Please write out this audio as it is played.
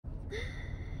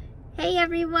Hey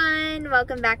everyone,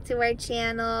 welcome back to our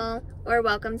channel, or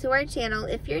welcome to our channel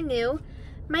if you're new.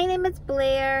 My name is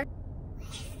Blair.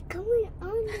 What's going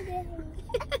on today?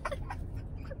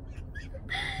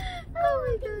 Oh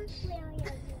my gosh.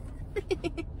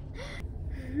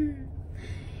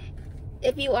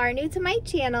 If you are new to my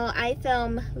channel, I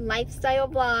film lifestyle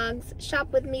vlogs,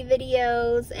 shop with me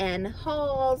videos, and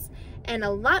hauls, and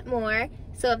a lot more.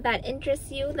 So if that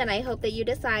interests you, then I hope that you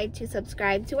decide to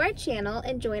subscribe to our channel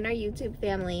and join our YouTube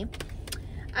family.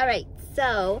 Alright,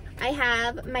 so I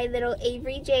have my little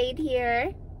Avery Jade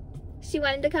here. She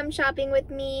wanted to come shopping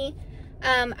with me.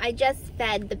 I just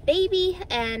fed the baby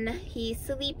and he's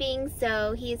sleeping,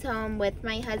 so he's home with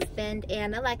my husband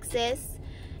and Alexis.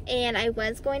 And I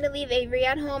was going to leave Avery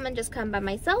at home and just come by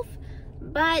myself,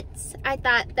 but I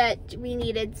thought that we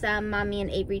needed some mommy and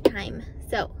Avery time.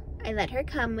 So I let her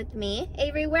come with me.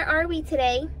 Avery, where are we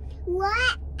today? We're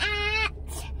at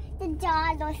the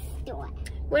dollar store.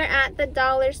 We're at the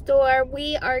dollar store.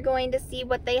 We are going to see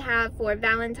what they have for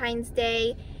Valentine's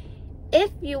Day. If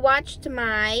you watched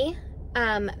my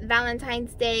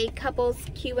Valentine's Day couples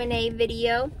Q&A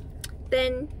video,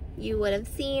 then you would have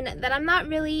seen that I'm not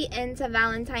really into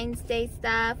Valentine's Day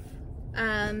stuff,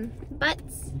 but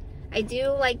I do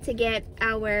like to get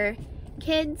our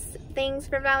kids things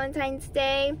for Valentine's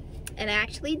Day. And I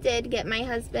actually did get my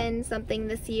husband something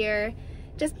this year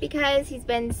just because he's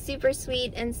been super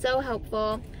sweet and so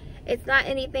helpful. It's not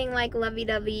anything like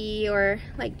lovey-dovey or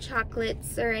like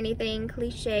chocolates or anything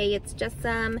cliche. It's just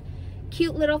some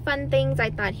cute little fun things I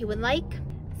thought he would like.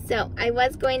 So I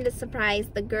was going to surprise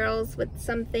the girls with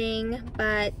something,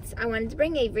 but I wanted to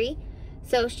bring Avery.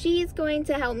 So she's going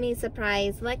to help me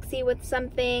surprise Lexi with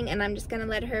something, and I'm just going to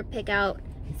let her pick out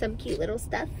some cute little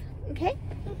stuff, okay?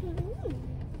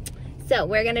 So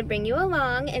we're gonna bring you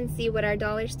along and see what our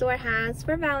dollar store has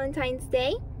for Valentine's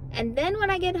Day. And then when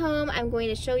I get home, I'm going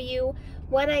to show you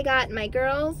what I got my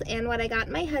girls and what I got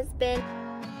my husband.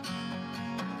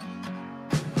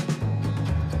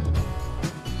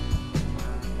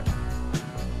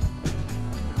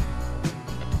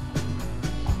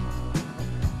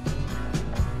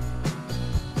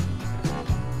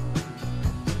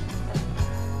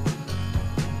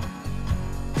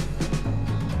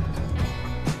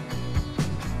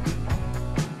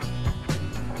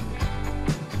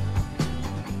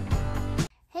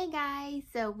 Hey guys,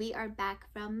 so we are back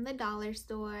from the dollar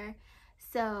store.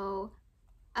 So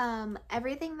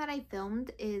everything that I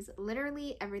filmed is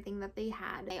literally everything that they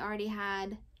had. They already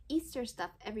had Easter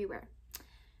stuff everywhere,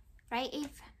 right,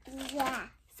 Eve? Yeah.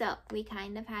 So we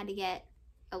kind of had to get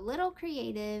a little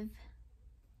creative.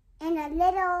 And a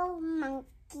little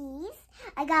monkeys.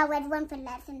 I got a red one for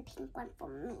Les and a pink one for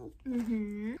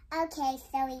me. Okay,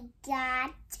 so we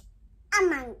got a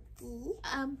monkey.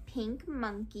 A pink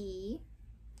monkey.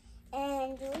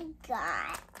 And we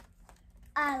got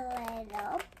a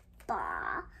little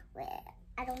ball with,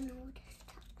 I don't know what this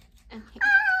is. Okay.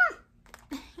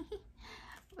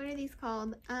 What are these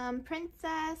called?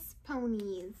 Princess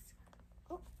ponies.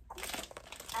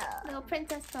 Little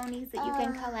princess ponies that you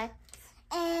can collect.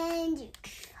 And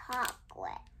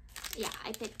chocolate. Yeah,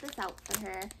 I picked this out for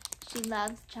her. She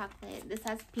loves chocolate. This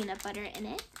has peanut butter in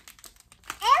it.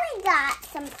 And we got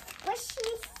some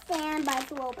squishy sand, but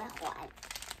it's a little bit hard.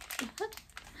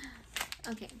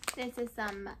 Okay, this is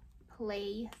some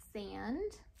play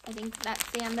sand. I think that's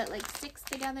sand that like sticks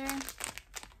together.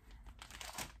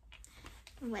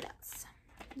 What else?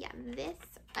 Yeah, this,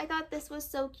 I thought this was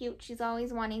so cute. She's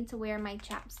always wanting to wear my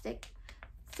chapstick.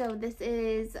 So this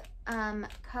is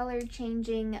color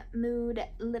changing mood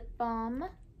lip balm.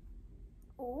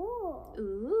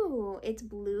 Ooh, it's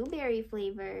blueberry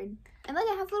flavored. And look,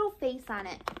 it has a little face on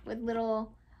it with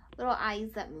little eyes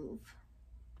that move.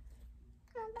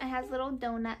 It has a little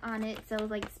donut on it, so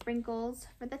like sprinkles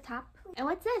for the top. And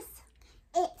what's this?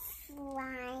 It's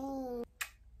slime.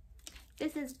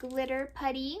 This is glitter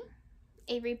putty.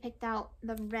 Avery picked out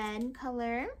the red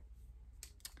color.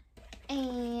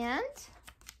 And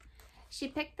she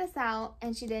picked this out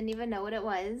and she didn't even know what it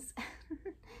was.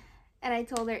 And I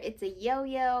told her it's a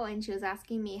yo-yo, and she was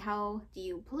asking me, how do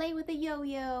you play with a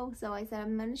yo-yo? So I said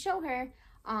I'm going to show her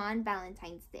on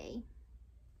Valentine's Day.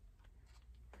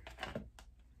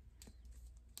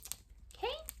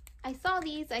 Okay, I saw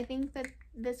these. I think that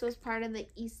this was part of the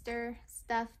Easter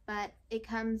stuff, but it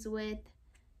comes with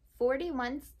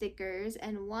 41 stickers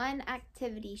and 1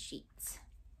 activity sheet.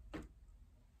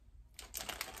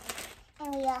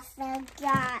 And we also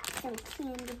got some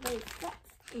candy bracelets.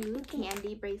 Ooh,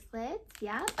 candy bracelets.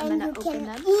 Yeah, I'm gonna open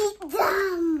them. Eat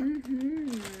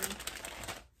them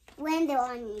when they're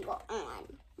on your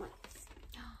arm.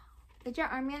 Is your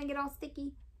arm gonna get all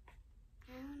sticky?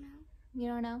 I don't know. You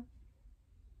don't know?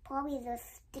 Probably they're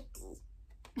sticky.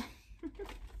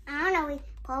 I don't know.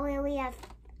 Probably we have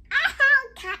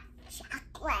cat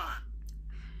chocolate.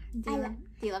 Do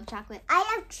you love chocolate? I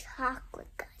love chocolate,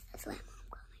 guys. That's why Mom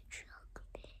got me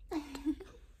chocolate.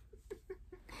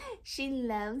 She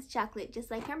loves chocolate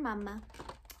just like her mama.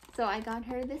 So I got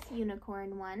her this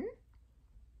unicorn one.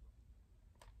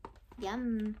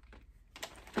 Yum.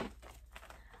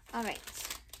 All right.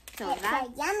 So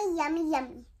that's yummy, yummy,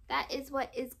 yummy. That is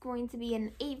what is going to be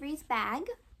in Avery's bag.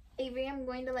 Avery, I'm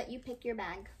going to let you pick your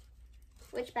bag.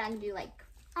 Which bag do you like?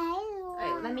 All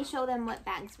right, let me show them what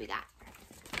bags we got.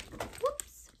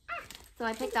 Whoops. So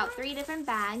I picked out 3 different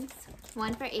bags.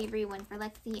 One for Avery, one for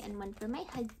Lexi, and one for my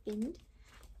husband.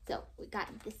 So we got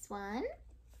this one.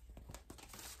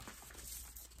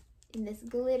 In this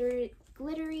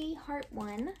glittery heart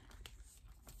one.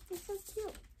 It's so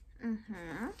cute.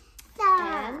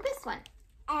 And this one.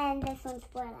 And this one's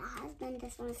for the husband.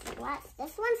 This one's for us.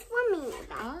 This one's for me.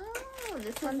 Oh,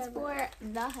 this one's for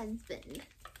the husband.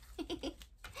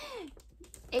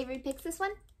 Avery picks this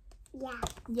one? Yeah.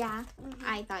 Yeah?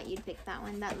 I thought you'd pick that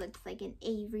one. That looks like an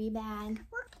Avery bag.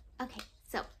 Okay,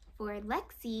 so for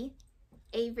Lexi,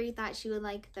 Avery thought she would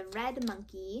like the red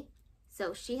monkey.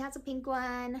 So she has a pink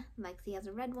one, Lexi has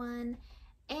a red one,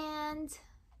 and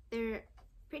they're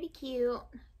pretty cute.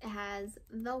 It has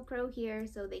Velcro here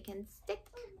so they can stick.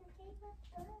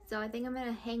 So I think I'm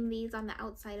gonna hang these on the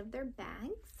outside of their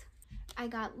bags. I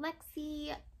got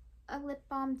Lexi a lip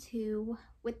balm too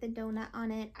with the donut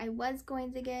on it. I was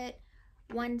going to get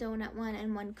one donut one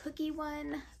and one cookie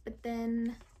one, but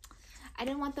then I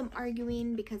didn't want them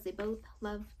arguing because they both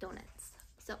love donuts.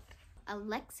 So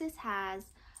Alexis has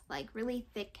like really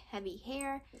thick, heavy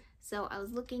hair. So I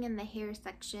was looking in the hair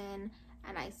section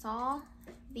and I saw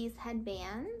these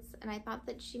headbands and I thought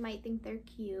that she might think they're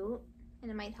cute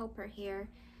and it might help her hair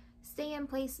stay in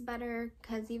place better,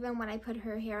 because even when I put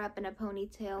her hair up in a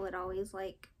ponytail, it always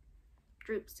like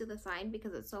droops to the side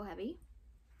because it's so heavy.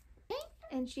 Okay.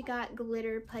 And she got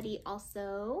glitter putty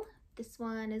also. This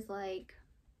one is like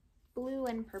blue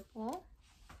and purple.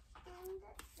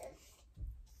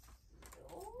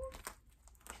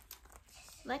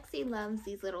 Lexi loves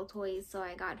these little toys, so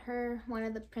I got her one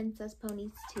of the princess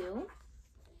ponies too.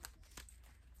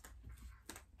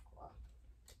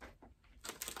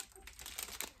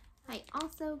 I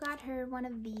also got her one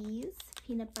of these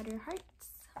peanut butter hearts.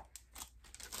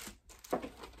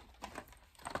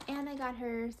 And I got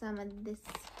her some of this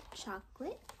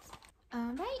chocolate.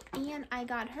 Alright, and I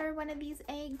got her one of these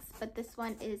eggs, but this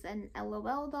one is an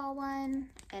LOL doll one.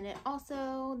 And it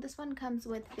also, this one comes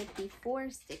with 54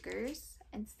 stickers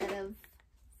instead of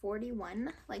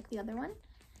 41 like the other one.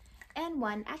 And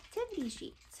one activity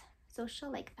sheet. So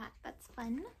she'll like that, that's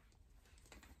fun.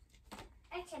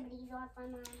 Activities are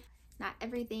fun. Not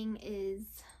everything is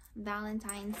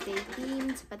Valentine's Day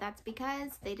themed, but that's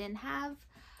because they didn't have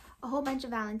a whole bunch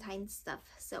of Valentine's stuff.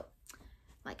 So,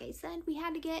 like I said, we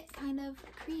had to get kind of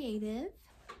creative.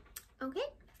 Okay,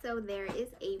 so there is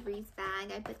Avery's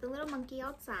bag. I put the little monkey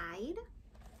outside.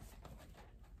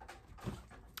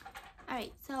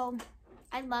 Alright, so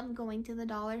I love going to the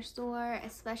dollar store,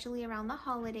 especially around the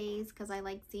holidays, because I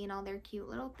like seeing all their cute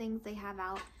little things they have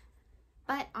out.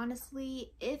 But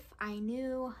honestly, if I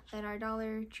knew that our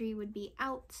Dollar Tree would be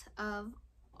out of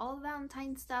all the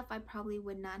Valentine's stuff, I probably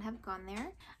would not have gone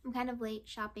there. I'm kind of late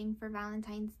shopping for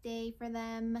Valentine's Day for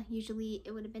them. Usually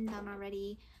it would have been done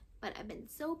already, but I've been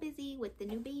so busy with the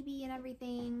new baby and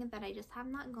everything that I just have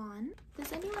not gone.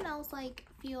 Does anyone else like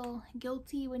feel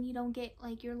guilty when you don't get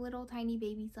like your little tiny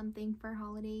baby something for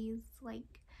holidays?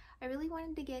 Like, I really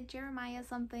wanted to get Jeremiah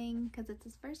something because it's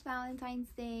his first Valentine's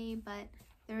Day, but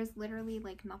there is literally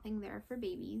like nothing there for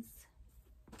babies.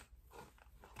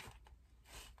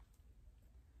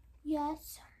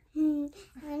 Yes. I want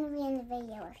to be in the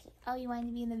video with you. Oh, you want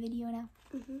to be in the video now?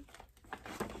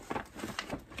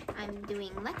 I'm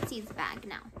doing Lexi's bag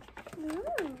now.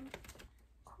 Ooh,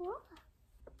 cool.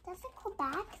 That's a cool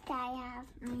bag that I have.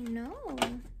 I know.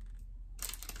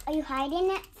 Are you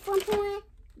hiding it somewhere?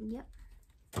 Yep.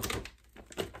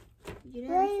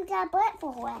 Where you got put it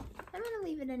for? I'm gonna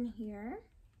leave it in here.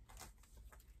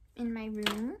 In my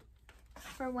room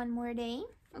for one more day.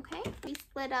 Okay, we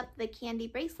split up the candy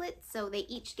bracelets so they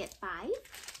each get 5.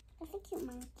 That's a cute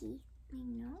monkey. I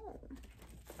know.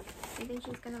 You think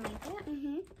she's gonna like it?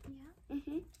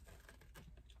 Yeah.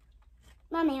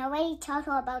 Mommy, I already talked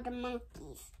about the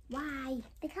monkeys. Why?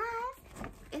 Because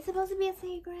it's supposed to be a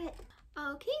secret.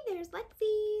 Okay, there's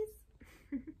Lexi's.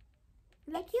 Is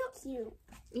that cute? Cute.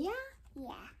 Yeah?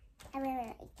 Yeah. I really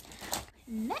like it.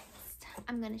 Next,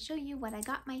 I'm gonna show you what I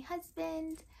got my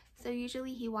husband. So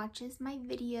usually he watches my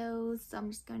videos, so I'm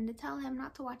just going to tell him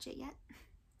not to watch it yet.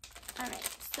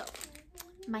 Alright, so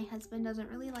my husband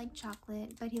doesn't really like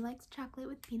chocolate, but he likes chocolate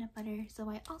with peanut butter, so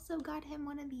I also got him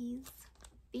one of these.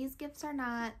 These gifts are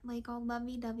not like all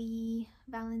lovey-dovey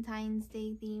Valentine's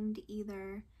Day themed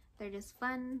either. They're just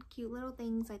fun, cute little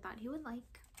things I thought he would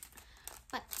like.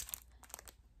 But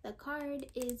the card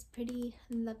is pretty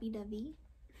lovey-dovey.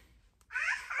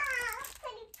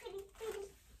 Pretty.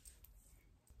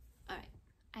 Alright,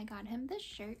 I got him this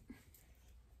shirt.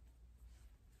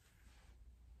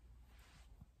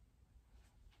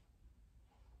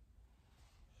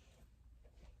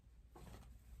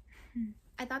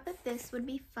 I thought that this would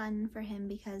be fun for him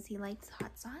because he likes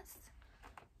hot sauce.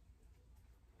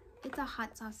 It's a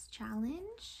hot sauce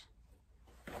challenge.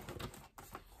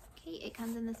 Okay, it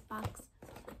comes in this box,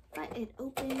 but it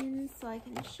opens so I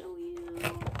can show you.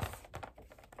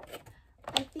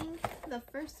 I think the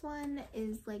first one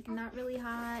is like not really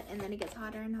hot, and then it gets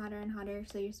hotter and hotter and hotter,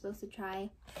 so you're supposed to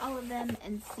try all of them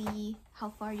and see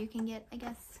how far you can get, I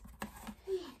guess.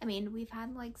 I mean, we've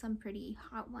had like some pretty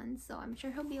hot ones, so I'm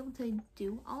sure he'll be able to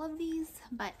do all of these,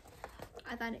 but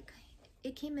I thought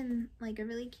it came in like a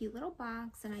really cute little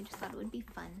box, and I just thought it would be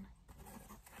fun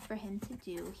for him to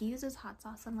do. He uses hot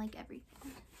sauce on like everything.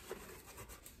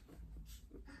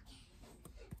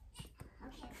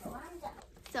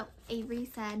 So Avery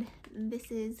said this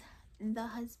is the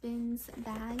husband's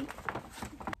bag.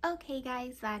 Okay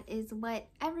guys, that is what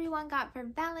everyone got for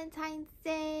Valentine's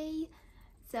Day.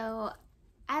 So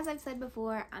as I've said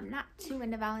before, I'm not too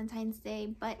into Valentine's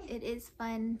Day, but it is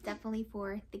fun, definitely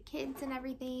for the kids and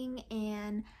everything.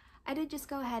 And I did just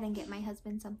go ahead and get my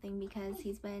husband something because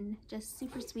he's been just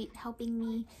super sweet helping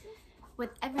me with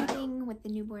everything with the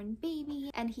newborn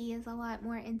baby. And he is a lot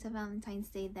more into Valentine's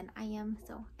Day than I am,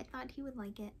 so I thought he would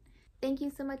like it. Thank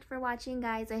you so much for watching,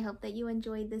 guys. I hope that you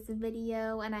enjoyed this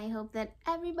video, and I hope that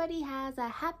everybody has a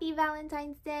happy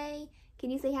Valentine's Day. Can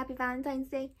you say happy Valentine's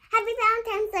Day? Happy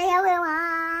Valentine's Day,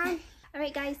 everyone.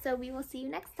 Alright guys, so we will see you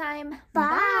next time.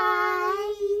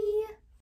 Bye.